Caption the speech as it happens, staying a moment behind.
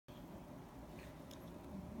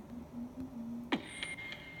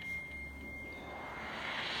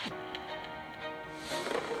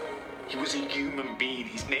human being.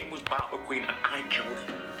 His name was Bartlett Queen and I killed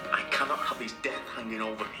him. I cannot have his death hanging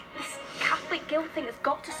over me. This Catholic guilt thing has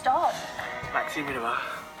got to stop. Maximilian,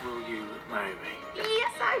 will you marry me?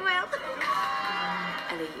 Yes, I will.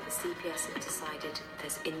 Ellie, the CPS have decided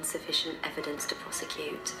there's insufficient evidence to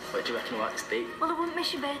prosecute. What do you reckon about this date? Well, I wouldn't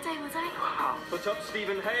miss your birthday, would I? Wow. What's up,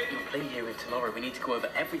 Stephen? Hey! Your play hearing tomorrow. We need to go over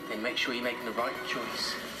everything. Make sure you're making the right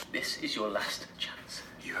choice. This is your last chance.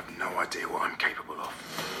 You have no idea what I'm capable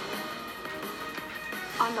of.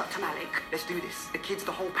 I'm Dr. Malik. Let's do this. The kid's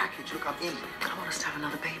the whole package. Look, I'm in. I want us to have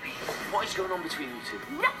another baby. What is going on between you two?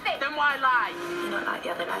 Nothing! Then why lie? You're not like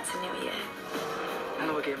the other lads in New Year.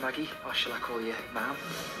 Hello again, Maggie. Or shall I call you ma'am?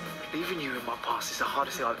 Leaving you in my past is the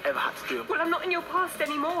hardest thing I've ever had to do. Well, I'm not in your past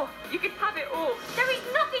anymore. You can have it all. There is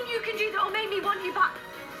nothing you can do that will make me want you back.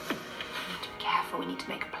 Be careful, we need to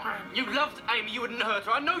make a plan. You loved Amy, you wouldn't hurt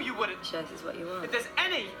her. I know you wouldn't. Shows us what you want. If there's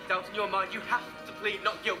any doubt in your mind, you have to plead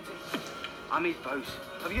not guilty. I made vows.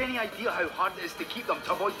 Have you any idea how hard it is to keep them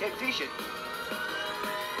to avoid temptation?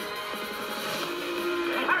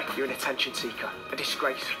 Harry! You're an attention seeker, a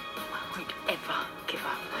disgrace. I won't ever give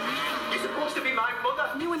up. You're supposed to be my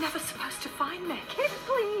mother. You were never supposed to find me. Kid,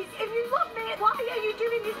 please, if you love me, why are you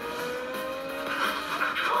doing this?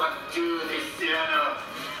 I can't do this, Sienna.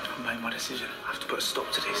 I've made my decision. I have to put a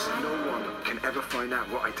stop to this. No one can ever find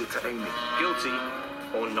out what I did to Amy. Guilty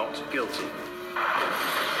or not guilty?